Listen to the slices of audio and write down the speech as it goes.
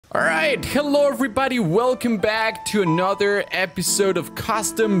Alright, hello everybody, welcome back to another episode of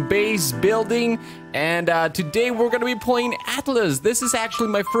custom base building. And today we're gonna be playing Atlas. This is actually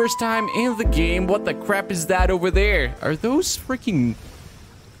my first time in the game. What the crap is that over there? Are those freaking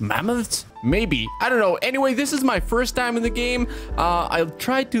mammoths? Maybe, I don't know. Anyway, this is my first time in the game. I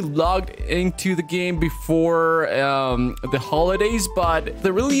tried to log into the game before the holidays, but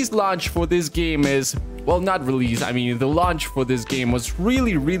the release launch for this game is, well, not release, I mean the launch for this game was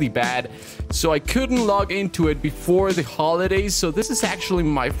really bad, so I couldn't log into it before the holidays. So this is actually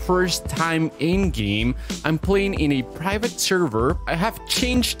my first time in game. I'm playing in a private server. I have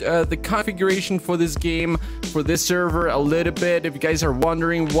changed the configuration for this game, for this server, a little bit. If you guys are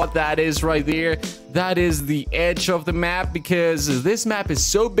wondering what that is right there, that is the edge of the map, because this map is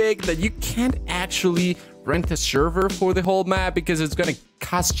so big that you can't actually rent a server for the whole map, because it's gonna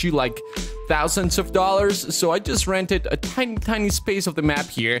cost you like thousands of dollars. So I just rented a tiny space of the map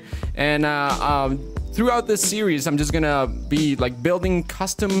here, and throughout this series I'm just gonna be like building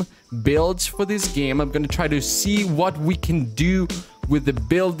custom builds for this game. I'm gonna try to see what we can do with the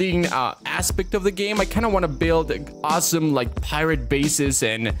building aspect of the game. I kind of want to build awesome like pirate bases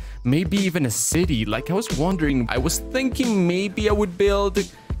and maybe even a city. Like I was wondering, I was thinking maybe I would build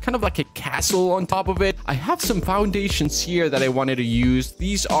kind of like a castle on top of it. I have some foundations here that I wanted to use.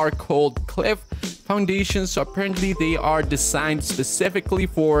 These are called cliff foundations, so apparently they are designed specifically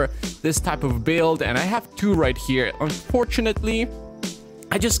for this type of build, and I have two right here. Unfortunately,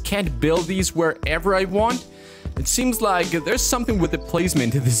 I just can't build these wherever I want. It seems like there's something with the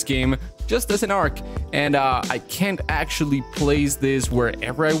placement in this game, just as an arc, and I can't actually place this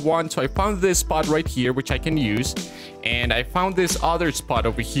wherever I want. So I found this spot right here, which I can use, and I found this other spot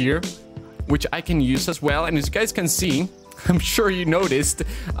over here, which I can use as well. And as you guys can see, I'm sure you noticed,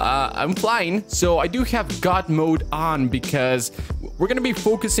 I'm flying. So I do have God mode on because we're gonna be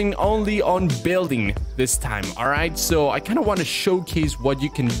focusing only on building this time. All right, so I kind of want to showcase what you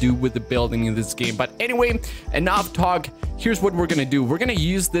can do with the building in this game. But anyway, enough talk. Here's what we're gonna do. We're gonna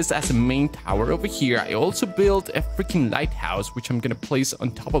use this as a main tower over here. I also built a freaking lighthouse, which I'm gonna place on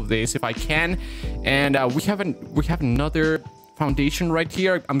top of this if I can. And we have another foundation right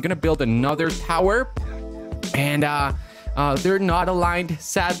here. I'm gonna build another tower, and they're not aligned,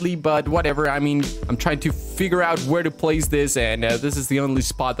 sadly, but whatever. I mean, I'm trying to figure out where to place this, and this is the only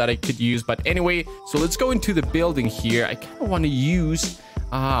spot that I could use. But anyway, so let's go into the building here. I kind of want to use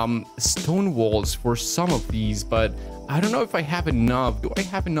stone walls for some of these, but I don't know if I have enough. Do I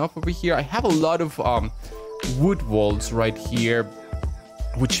have enough over here? I have a lot of wood walls right here,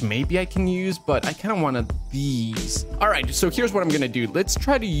 which maybe I can use, but I kind of wanted these. All right, so here's what I'm gonna do. Let's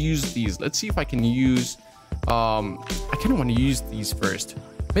try to use these. Let's see if I can use I kind of want to use these first.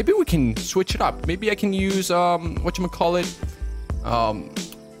 Maybe we can switch it up. Maybe I can use whatchamacallit,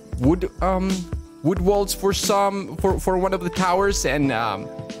 wood walls for for one of the towers, and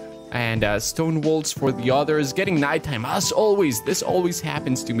stone walls for the others. Getting nighttime, as always. This always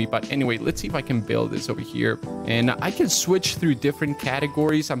happens to me. But anyway, let's see if I can build this over here, and I can switch through different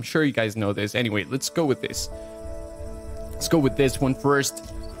categories. I'm sure you guys know this. Anyway, let's go with this. Let's go with this one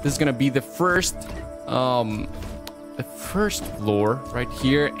first. This is gonna be the first floor right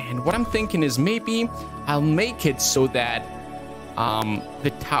here. And what I'm thinking is maybe I'll make it so that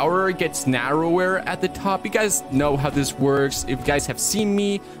the tower gets narrower at the top. You guys know how this works. If you guys have seen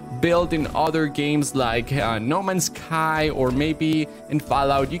me build in other games like No Man's Sky, or maybe in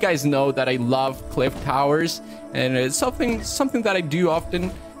Fallout, you guys know that I love cliff towers, and it's something that I do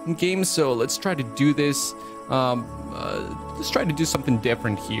often in games. So let's try to do this. Let's try to do something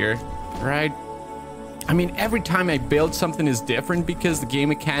different here, right? I mean, every time I build something is different, because the game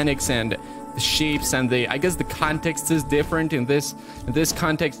mechanics and the shapes and I guess the context is different. In this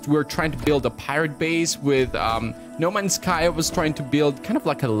context, we're trying to build a pirate base. With No Man's Sky, I was trying to build kind of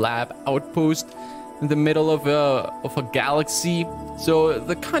like a lab outpost in the middle of a galaxy. So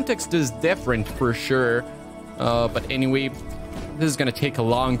the context is different for sure. But anyway, this is gonna take a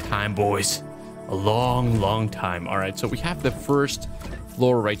long time, boys. A long time. All right, so we have the first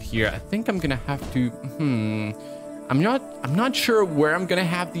floor right here. I think I'm gonna have to I'm not sure where I'm gonna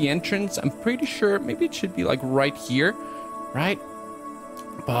have the entrance. I'm pretty sure maybe it should be like right here, right?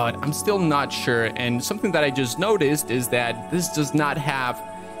 But I'm still not sure. And something that I just noticed is that this does not have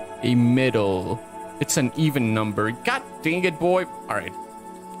a middle. It's an even number. God dang it, boy. All right,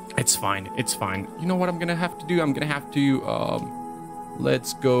 it's fine, it's fine. You know what I'm gonna have to do? I'm gonna have to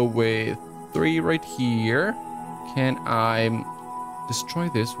let's go with 3 right here. Can I destroy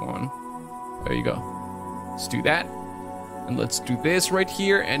this one? There you go. Let's do that. And let's do this right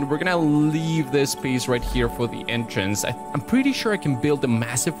here. And we're gonna leave this space right here for the entrance. I'm pretty sure I can build a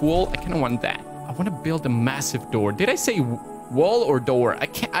massive wall. I kind of want that. I want to build a massive door. Did I say wall or door?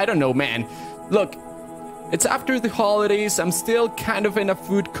 I don't know, man. Look, it's after the holidays. I'm still kind of in a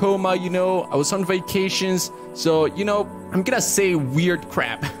food coma, you know. I was on vacations. So, you know, I'm gonna say weird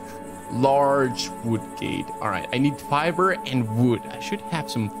crap. Large wood gate. All right, I need fiber and wood. I should have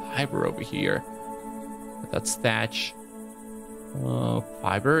some fiber over here. That's thatch.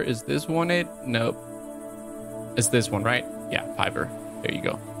 Fiber, is this one it? Nope. It's this one, right? Yeah, fiber. There you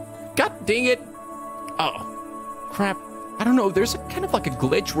go. God dang it. Oh, crap. I don't know. There's kind of like a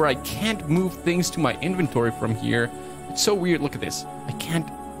glitch where I can't move things to my inventory from here. It's so weird. Look at this. I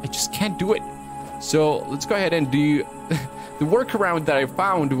just can't do it. So let's go ahead and do the workaround that I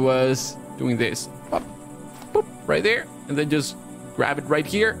found was doing this. Boop, boop, right there. And then just grab it right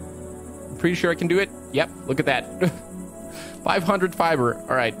here. I'm pretty sure I can do it. Yep, look at that. 500 fiber.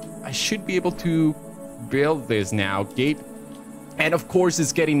 All right, I should be able to build this now. Gate. And of course,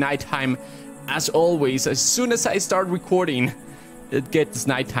 it's getting nighttime. As always, as soon as I start recording, it gets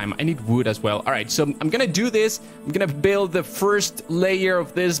nighttime. I need wood as well. All right, so I'm gonna do this. I'm gonna build the first layer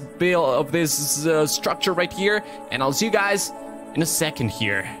of this structure right here, and I'll see you guys in a second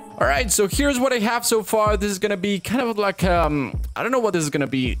here. All right, so here's what I have so far. This is gonna be kind of like I don't know what this is gonna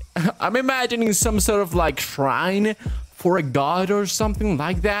be. I'm imagining some sort of like shrine for a god or something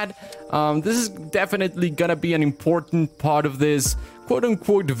like that. This is definitely gonna be an important part of this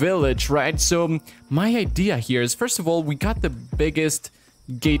quote-unquote village, right? So my idea here is, first of all, we got the biggest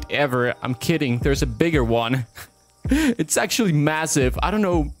gate ever. I'm kidding, there's a bigger one. It's actually massive. I don't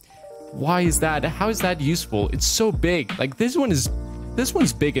know why is that. How is that useful? It's so big. Like this one's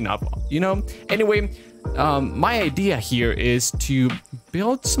big enough, you know. Anyway, my idea here is to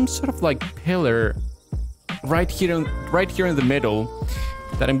build some sort of like pillar right here in the middle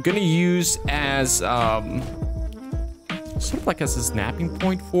that I'm gonna use as sort of like as a snapping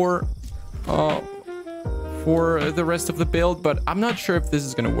point for the rest of the build, but I'm not sure if this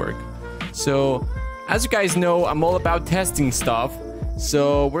is gonna work. So as you guys know, I'm all about testing stuff,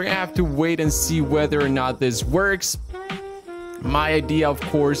 so we're gonna have to wait and see whether or not this works. My idea, of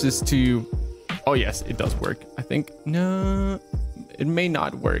course, is to... Oh yes, it does work. I think... No, it may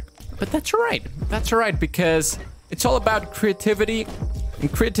not work, but that's all right. That's all right, because it's all about creativity,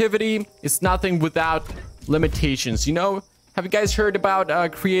 and creativity is nothing without limitations, you know? Have you guys heard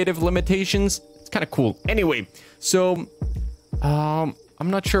about creative limitations? It's kind of cool. Anyway, so I'm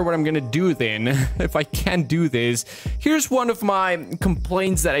not sure what I'm gonna do then if I can't do this. Here's one of my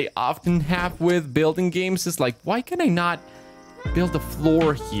complaints that I often have with building games is like, why can I not build a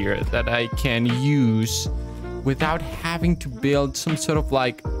floor here that I can use without having to build some sort of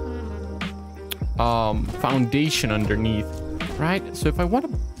like foundation underneath, right? So if I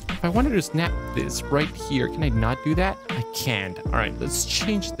wanted to snap this right here, can I not do that? I can't. All right, let's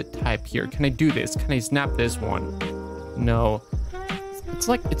change the type here. Can I do this? Can I snap this one? No. It's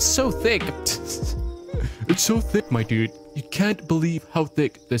like, it's so thick. It's so thick, my dude. You can't believe how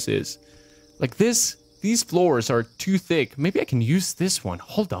thick this is. Like this, these floors are too thick. Maybe I can use this one.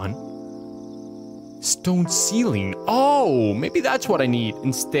 Hold on. Stone ceiling. Oh, maybe that's what I need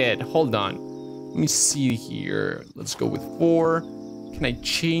instead. Hold on. Let me see here. Let's go with 4. Can I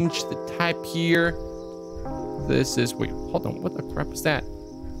change the type here? This is... Wait, hold on. What the crap is that?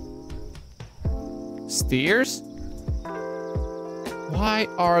 Stairs? Why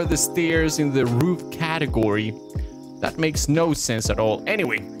are the stairs in the roof category? That makes no sense at all.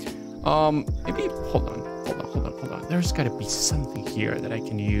 Anyway, maybe... Hold on. There's gotta be something here that I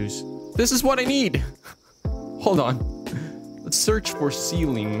can use. This is what I need. Hold on. Let's search for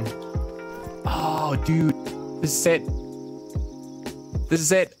ceiling. Oh, dude. This is it. This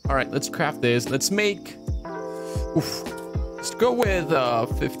is it. All right, let's craft this. Let's make... Oof. Let's go with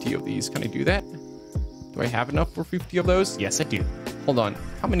 50 of these. Can I do that? Do I have enough for 50 of those? Yes, I do. Hold on.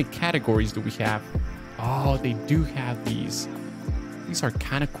 How many categories do we have? Oh, they do have these. These are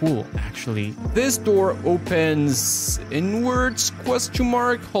kind of cool, actually. This door opens inwards, question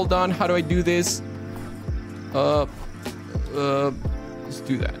mark. Hold on, how do I do this? Let's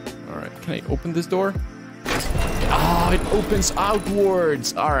do that. All right, can I open this door? Oh, it opens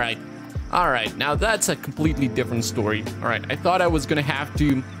outwards. All right, now that's a completely different story. All right, I thought I was gonna have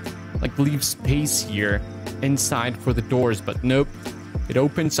to like leave space here inside for the doors, but nope, it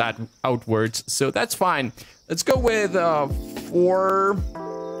opens outwards, so that's fine. Let's go with 4,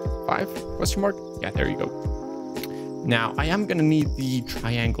 5 question mark. Yeah, there you go. Now I am gonna need the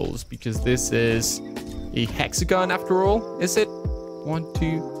triangles because this is a hexagon after all. Is it? 1,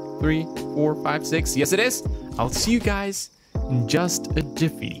 2, 3, 4, 5, 6. Yes, it is. I'll see you guys in just a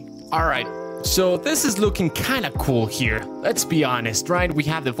jiffy. All right, so this is looking kind of cool here. Let's be honest, right? We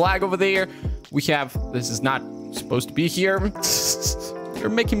have the flag over there. We have, this is not supposed to be here.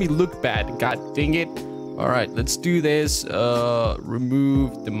 You're making me look bad, god dang it. All right, let's do this.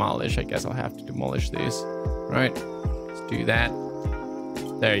 Remove, demolish. I guess I'll have to demolish this, right? Let's do that.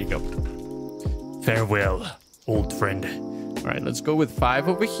 There you go. Farewell, old friend. All right, let's go with 5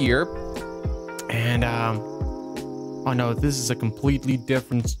 over here. And, oh no, this is a completely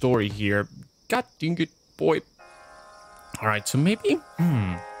different story here. God dang it, boy. All right, so maybe,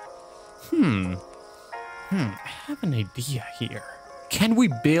 I have an idea here. Can we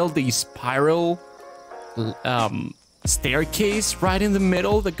build a spiral staircase right in the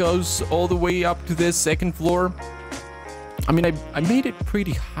middle that goes all the way up to this 2nd floor? I mean, I made it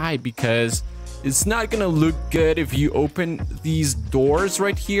pretty high because it's not gonna look good if you open these doors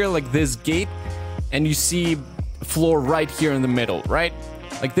right here, like this gate, and you see floor right here in the middle, right?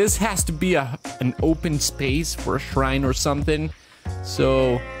 Like this has to be an open space for a shrine or something.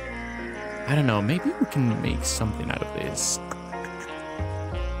 So I don't know, maybe we can make something out of this,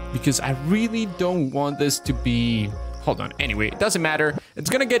 because I really don't want this to be, hold on, anyway, it doesn't matter. It's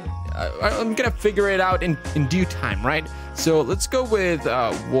gonna get, I'm gonna figure it out in due time, right? So let's go with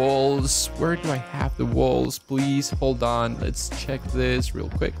walls. Where do I have the walls? Please hold on. Let's check this real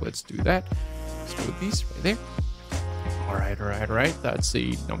quick. Let's do that. Let's go with these right there. All right. That's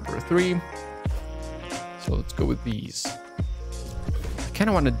a number 3. So let's go with these. I kind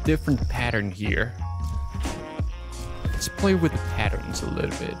of want a different pattern here. Let's play with the patterns a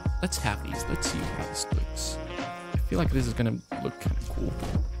little bit. Let's have these. Let's see how this looks. I feel like this is gonna look kind of cool,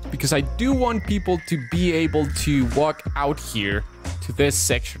 because I do want people to be able to walk out here to this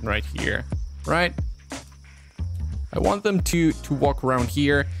section right here, right? I want them to walk around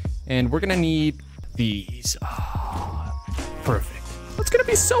here, and we're gonna need these. Oh, perfect. It's gonna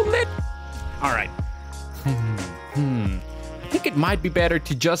be so lit. All right. I think it might be better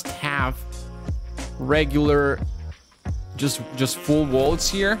to just have regular, just full walls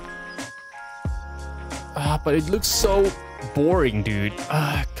here. But it looks so boring, dude.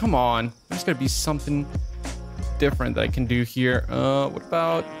 Come on. There's gotta be something different that I can do here. What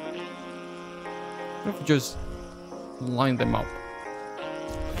about, what if we just line them up?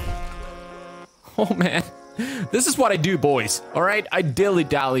 Oh man, this is what I do, boys. All right, I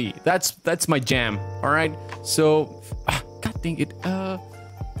dilly-dally. That's my jam. All right, so god dang it.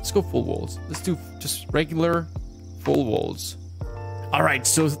 Let's go full walls. Let's do just regular full walls. All right,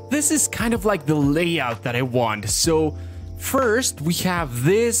 so this is kind of like the layout that I want. So first we have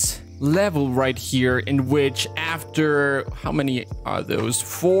this level right here, in which after, how many are those?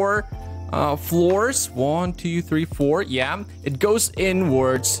 4 floors. 1, 2, 3, 4. Yeah, it goes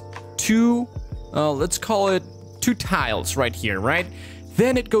inwards 2, let's call it 2 tiles right here, right?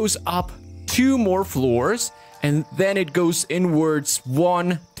 Then it goes up 2 more floors, and then it goes inwards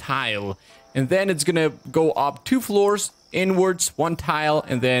 1 tile, and then it's gonna go up 2 floors, inwards 1 tile,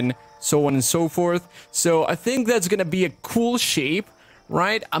 and then so on and so forth. So I think that's gonna be a cool shape,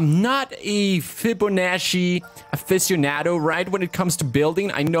 right? I'm not a Fibonacci aficionado, right, when it comes to building.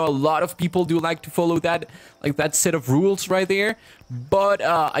 I know a lot of people do like to follow that, like that set of rules right there, but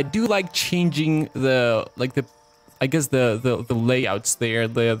I do like changing the, like the, I guess the layouts there,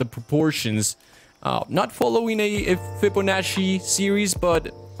 the proportions, not following a Fibonacci series,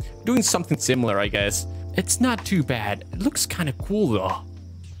 but doing something similar, I guess. It's not too bad. It looks kind of cool though.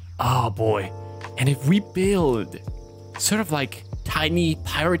 Oh boy. And if we build sort of like tiny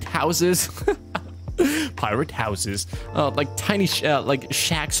pirate houses, like tiny like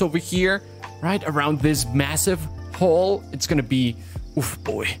shacks over here, right around this massive hall, it's gonna be, oof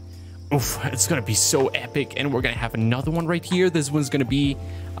boy, oof, it's gonna be so epic. And we're gonna have another one right here. This one's gonna be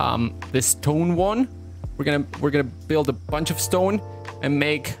this stone one. We're gonna build a bunch of stone and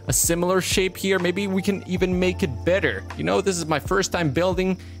make a similar shape here. Maybe we can even make it better. You know, this is my first time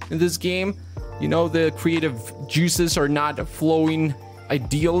building in this game. You know, the creative juices are not flowing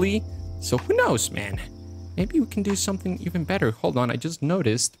ideally. So who knows, man? Maybe we can do something even better. Hold on, I just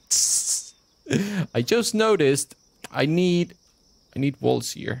noticed. I need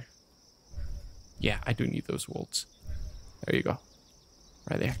walls here. Yeah, I do need those walls. There you go.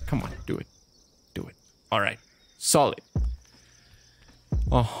 Right there. Come on, do it. Do it. All right. Solid.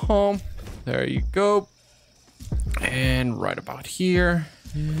 There you go. And right about here.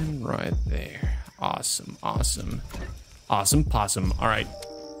 And right there. Awesome, awesome. Awesome possum. All right.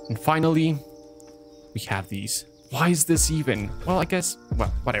 And finally, we have these. Why is this even? Well, I guess,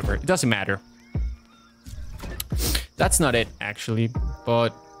 well, whatever. It doesn't matter. That's not it, actually.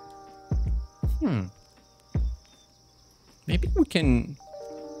 But, Maybe we can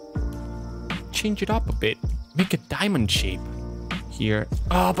change it up a bit. Make a diamond shape here.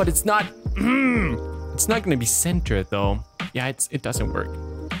 Oh, but it's not. It's not gonna be centered though. Yeah, it doesn't work.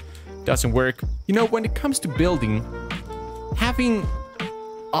 Doesn't work. You know, when it comes to building, having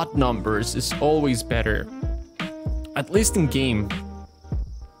odd numbers is always better. At least in game.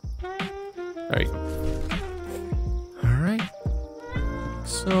 There you go. All right.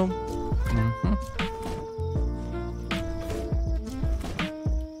 So.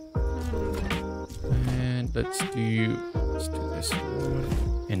 And let's do this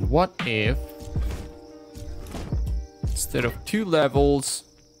one. And what if instead of 2 levels,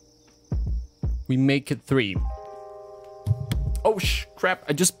 we make it 3? Oh crap!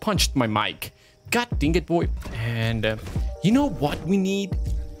 I just punched my mic. God dang it, boy. And you know what we need?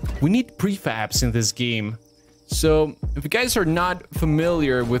 We need prefabs in this game. So if you guys are not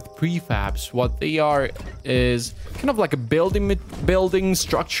familiar with prefabs, what they are is kind of like a building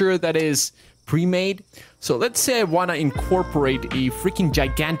structure that is pre-made. So let's say I want to incorporate a freaking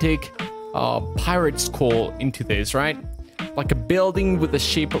gigantic pirate skull into this, right? Like a building with the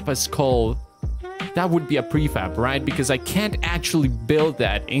shape of a skull. That would be a prefab, right? Because I can't actually build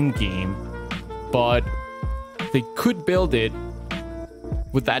that in game, but they could build it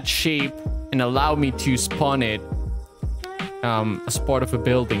with that shape and allow me to spawn it as part of a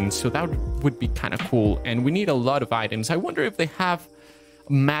building. So that would be kind of cool. And we need a lot of items. I wonder if they have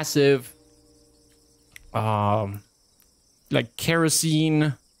a massive like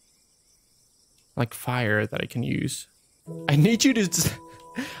kerosene, like fire that I can use. I need you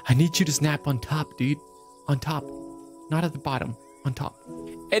to snap on top, dude. On top, not at the bottom, on top.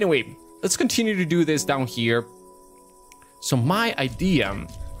 Anyway, let's continue to do this down here. So my idea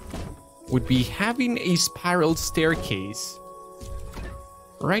would be having a spiral staircase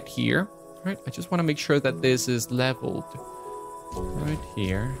right here. Right, I just want to make sure that this is leveled right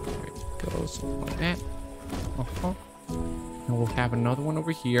here. There it goes, something like that. And we'll have another one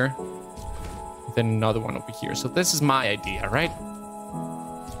over here, then another one over here. So this is my idea, right?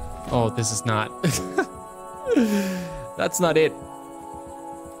 Oh, this is not. That's not it.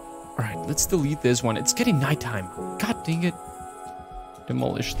 All right, let's delete this one. It's getting nighttime. God dang it.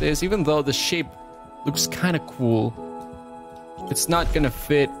 Demolish this. Even though the shape looks kind of cool, it's not gonna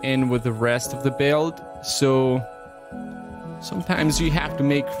fit in with the rest of the build. So sometimes you have to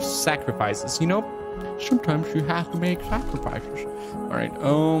make sacrifices, you know? Sometimes you have to make sacrifices. All right,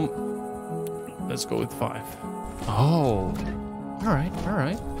 let's go with 5. Oh, all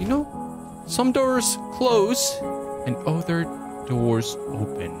right. You know, some doors close and other doors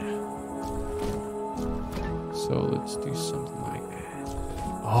open. So let's do something like that.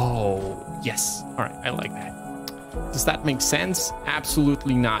 Oh, yes. All right, I like that. Does that make sense?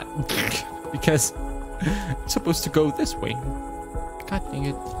 Absolutely not. Because it's supposed to go this way. God dang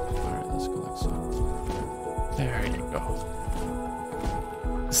it. All right, let's go like so. There you go.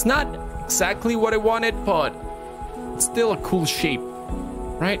 It's not exactly what I wanted, but it's still a cool shape,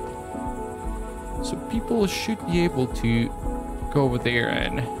 right? So people should be able to go over there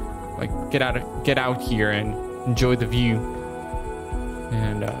and like get out here and enjoy the view.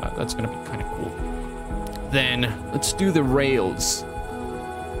 And that's gonna be kind of cool. Then let's do the rails.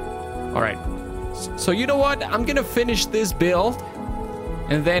 All right. So you know what? I'm gonna finish this build,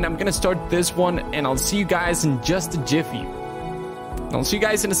 and then I'm gonna start this one, and I'll see you guys in just a jiffy. I'll see you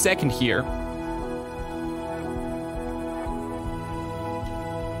guys in a second here.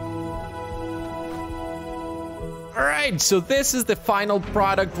 Alright, so this is the final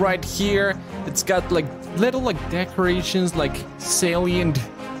product right here. It's got like little like decorations, like salient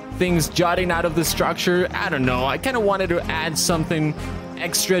things jutting out of the structure. I don't know, I kind of wanted to add something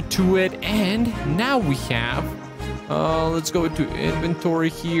extra to it. And now we have, let's go to inventory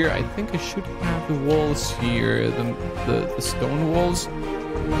here. I think I should have the walls here, the stone walls.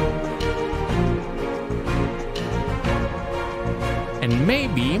 And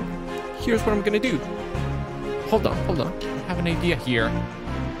maybe, here's what I'm gonna do. Hold on. I have an idea here.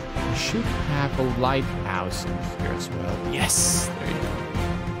 I should have a lighthouse in here as well. Yes, there you go.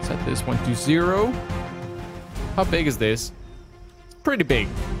 Set this one to 0. How big is this? It's pretty big.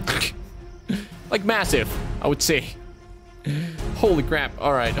 Like massive, I would say. Holy crap.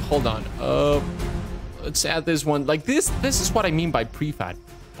 All right, hold on. Let's add this one. Like this is what I mean by prefab,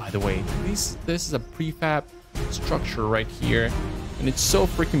 by the way. This is a prefab structure right here. And it's so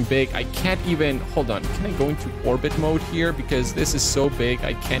freaking big, I can't even, hold on, can I go into orbit mode here? Because this is so big,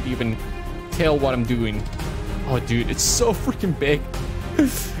 I can't even tell what I'm doing. Oh, dude, it's so freaking big.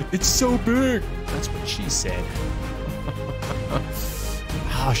 It's so big. That's what she said.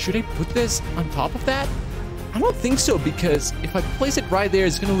 Oh, should I put this on top of that? I don't think so, because if I place it right there,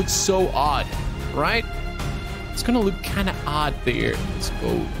 it's gonna look so odd, right? It's gonna look kind of odd there. Let's go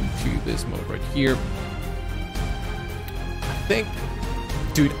into this mode right here. I think,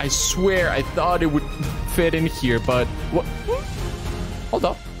 dude, I swear I thought it would fit in here, but what? Hold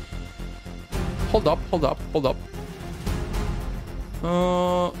up. Hold up, hold up, hold up.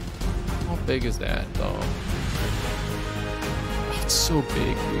 How big is that though? Oh, it's so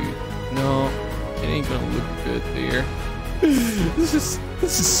big, dude. No, it ain't gonna look good there. This is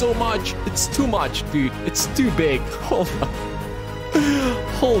so much. It's too much, dude. It's too big. Hold up.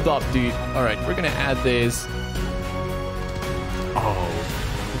 Hold up, dude. All right, we're gonna add this. Oh,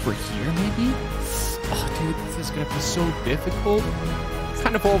 over here maybe? Oh, dude, this is gonna be so difficult.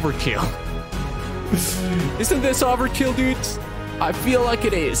 Kind of overkill. Isn't this overkill, dudes? I feel like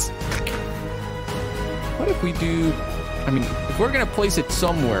it is. What if we do... I mean, if we're gonna place it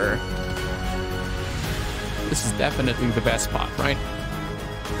somewhere, this is definitely the best spot, right?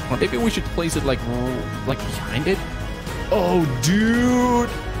 Or maybe we should place it like behind it. Oh, dude!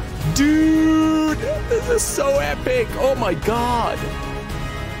 Dude! This is so epic! Oh my god!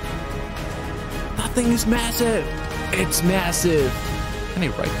 That thing is massive! It's massive! Can I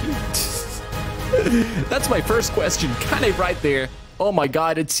write here? That's my first question. Can I right there? Oh my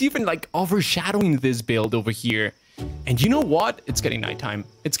god, it's even like overshadowing this build over here. And you know what? It's getting nighttime.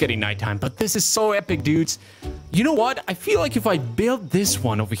 It's getting nighttime, but this is so epic, dudes. You know what? I feel like if I build this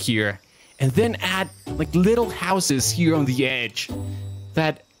one over here and then add like little houses here on the edge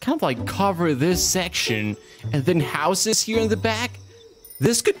that kind of like cover this section and then houses here in the back,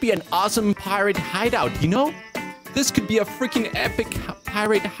 this could be an awesome pirate hideout, you know? This could be a freaking epic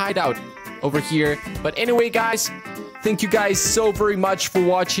pirate hideout over here. But anyway, guys, thank you guys so very much for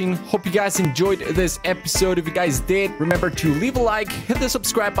watching. Hope you guys enjoyed this episode. If you guys did, remember to leave a like, hit the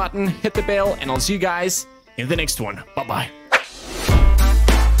subscribe button, hit the bell, and I'll see you guys in the next one. Bye-bye.